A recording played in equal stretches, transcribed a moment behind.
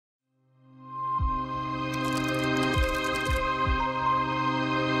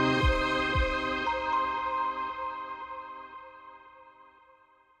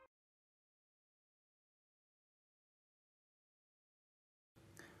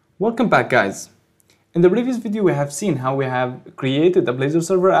Welcome back, guys. In the previous video we have seen how we have created a Blazor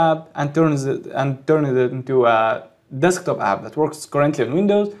Server App and turned it into a desktop app that works currently on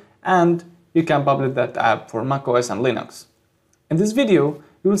Windows, and you can publish that app for macOS and Linux. In this video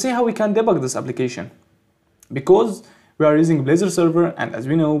you will see how we can debug this application. Because we are using Blazor Server, and as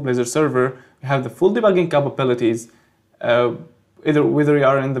we know, Blazor Server, we have the full debugging capabilities, whether you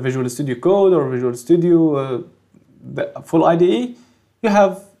are in the Visual Studio Code or Visual Studio, the full IDE, you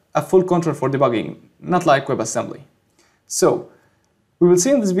have a full control for debugging, not like WebAssembly. So we will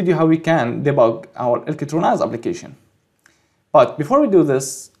see in this video how we can debug our Electron application. But before we do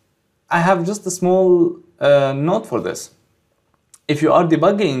this, I have just a small note for this. If you are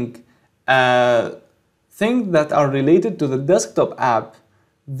debugging things that are related to the desktop app,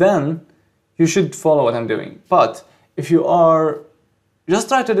 then you should follow what I'm doing. But if you are just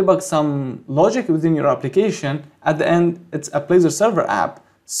trying to debug some logic within your application, at the end it's a Blazor Server app.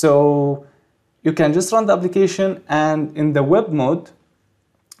 So you can just run the application, and in the web mode,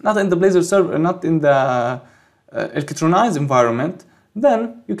 not in the Blazor Server, not in the Electronized environment,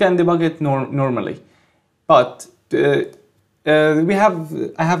 then you can debug it normally. But I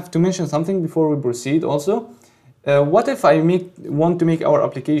have to mention something before we proceed also. What if I want to make our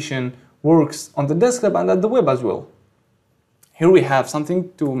application works on the desktop and at the web as well? Here we have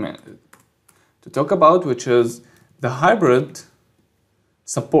something to talk about, which is the hybrid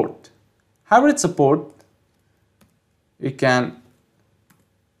support. Hybrid support, you can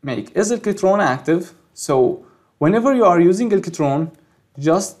make is Electron active. So whenever you are using Electron,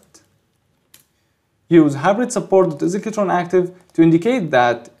 just use hybrid support is Electron active to indicate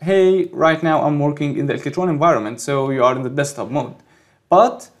that, hey, right now I'm working in the Electron environment, so you are in the desktop mode.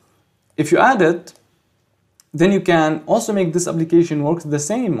 But if you add it, then you can also make this application work the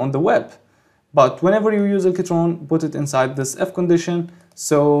same on the web. But whenever you use Electron, put it inside this if condition,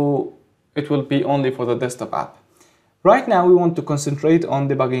 so it will be only for the desktop app. Right now we want to concentrate on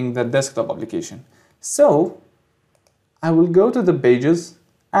debugging the desktop application. So I will go to the pages,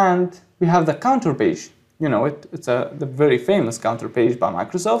 and we have the counter page. You know, it's the very famous counter page by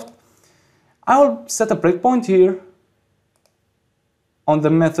Microsoft. I will set a breakpoint here on the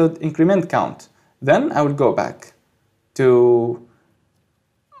method increment count. Then I will go back to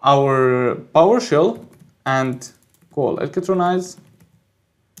our PowerShell and call Electronize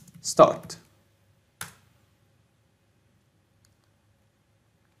start.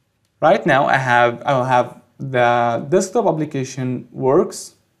 Right now I will have the desktop application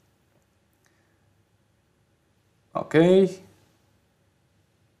works. Okay.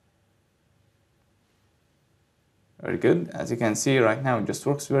 Very good. As you can see right now, it just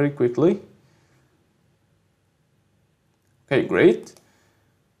works very quickly. Okay, great.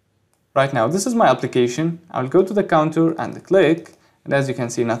 Right now, this is my application. I'll go to the counter and click, and as you can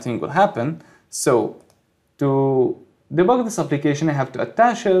see, nothing will happen. So to debug this application, I have to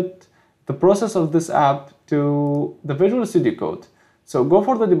attach the process of this app to the Visual Studio Code. So go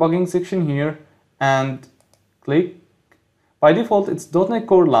for the debugging section here and click. By default, it's .NET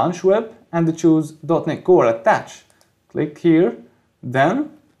Core Launch Web, and choose .NET Core Attach. Click here,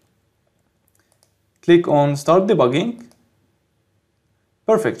 then click on Start Debugging.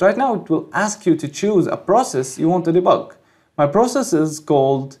 Perfect. Right now it will ask you to choose a process you want to debug. My process is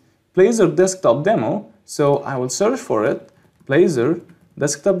called Blazor Desktop Demo, so I will search for it, Blazor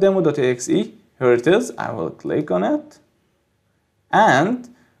Desktop Demo.exe. Here it is. I will click on it, and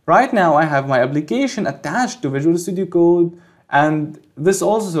right now I have my application attached to Visual Studio Code, and this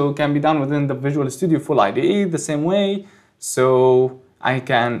also can be done within the Visual Studio full IDE the same way, so I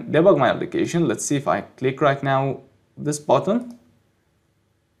can debug my application. Let's see if I click right now this button.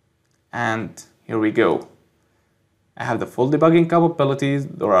 And here we go. I have the full debugging capabilities.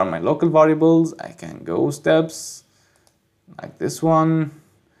 There are my local variables. I can go steps like this one.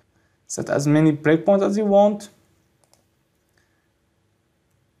 Set as many breakpoints as you want.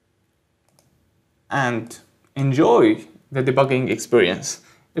 And enjoy the debugging experience.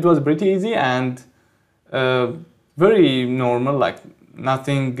 It was pretty easy and very normal, like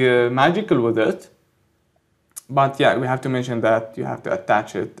nothing magical with it. But yeah, we have to mention that you have to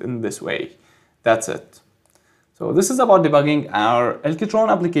attach it in this way. That's it. So this is about debugging our Electron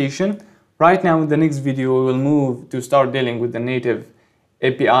application. Right now in the next video, we will move to start dealing with the native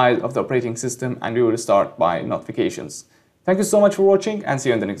APIs of the operating system, and we will start by notifications. Thank you so much for watching, and see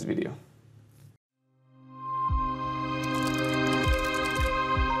you in the next video.